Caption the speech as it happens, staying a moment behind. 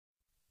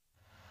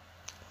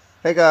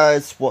Hey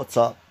guys, what's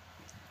up?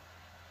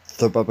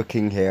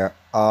 TheBubbaKing here.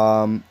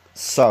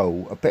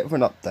 So a bit of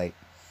an update.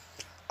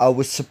 I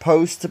was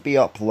supposed to be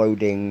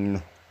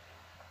uploading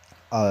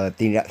the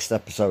next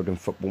episode in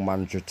Football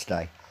Manager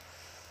today.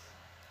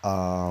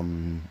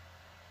 Um,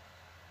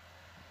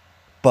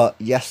 but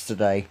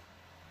yesterday,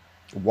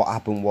 what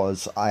happened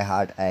was I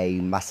had a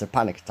massive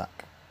panic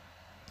attack.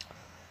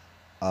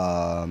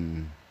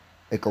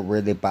 It got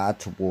really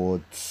bad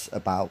towards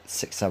about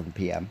 6-7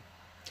 p.m.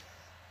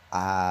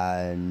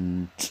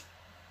 and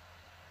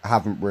I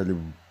haven't really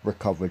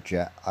recovered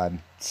yet.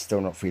 I'm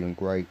still not feeling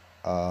great.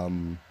 I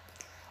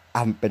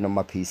haven't been on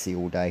my PC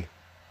all day,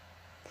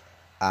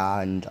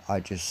 and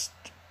I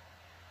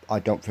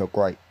don't feel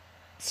great.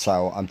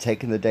 So I'm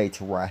taking the day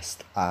to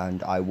rest,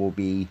 and I will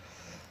be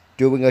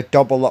doing a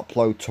double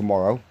upload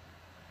tomorrow.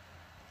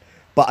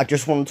 But I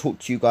just want to talk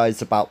to you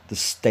guys about the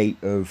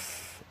state of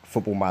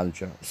Football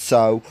Manager.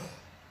 So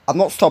I'm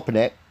not stopping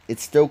it;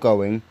 it's still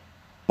going,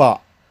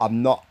 but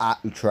I'm not at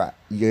Utrecht.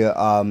 Yeah,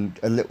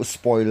 a little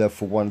spoiler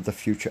for one of the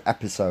future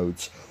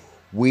episodes.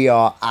 We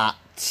are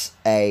at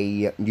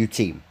a new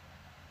team.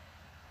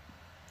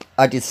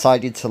 I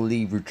decided to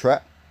leave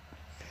Utrecht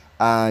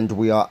and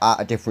we are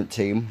at a different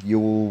team.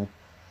 You'll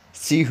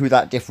see who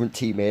that different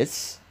team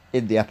is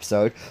in the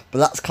episode, but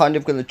that's kind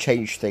of going to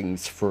change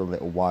things for a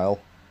little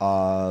while.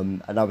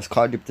 And I was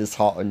kind of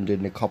disheartened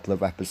in a couple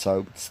of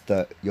episodes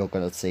that you're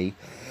going to see.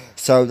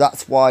 So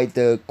that's why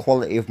the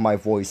quality of my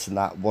voice and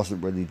that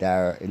wasn't really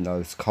there in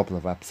those couple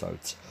of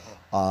episodes.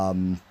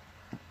 So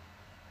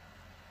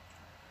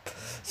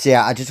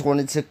yeah, I just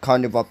wanted to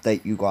kind of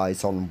update you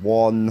guys on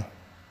one,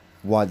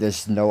 why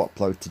there's no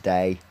upload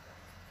today,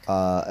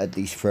 at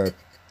least for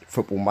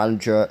Football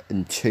Manager,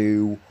 and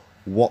two,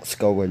 what's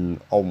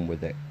going on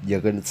with it. You're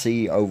going to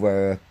see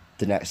over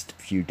the next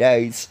few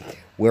days,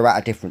 we're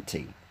at a different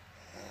team.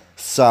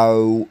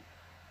 So,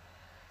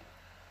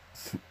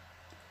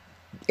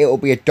 it'll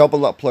be a double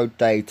upload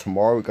day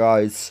tomorrow,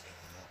 guys.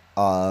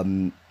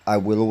 I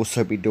will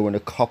also be doing a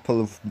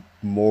couple of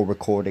more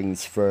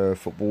recordings for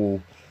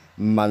Football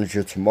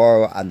Manager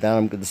tomorrow, and then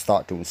I'm going to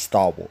start doing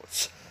Star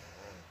Wars.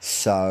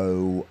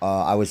 So,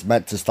 I was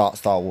meant to start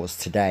Star Wars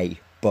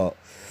today, but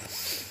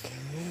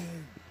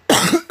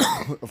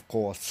of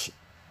course,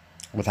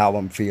 with how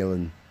I'm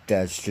feeling,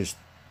 there's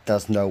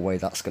no way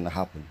that's going to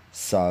happen.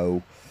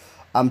 So,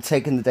 I'm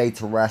taking the day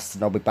to rest,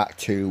 and I'll be back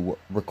to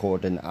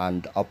recording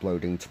and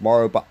uploading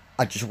tomorrow. But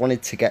I just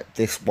wanted to get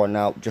this one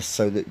out just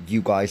so that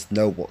you guys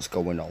know what's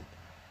going on,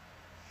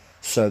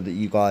 so that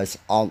you guys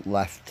aren't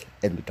left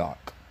in the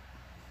dark.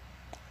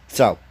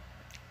 So,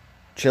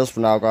 cheers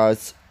for now,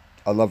 guys.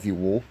 I love you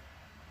all.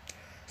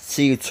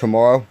 See you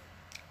tomorrow.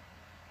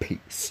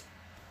 Peace.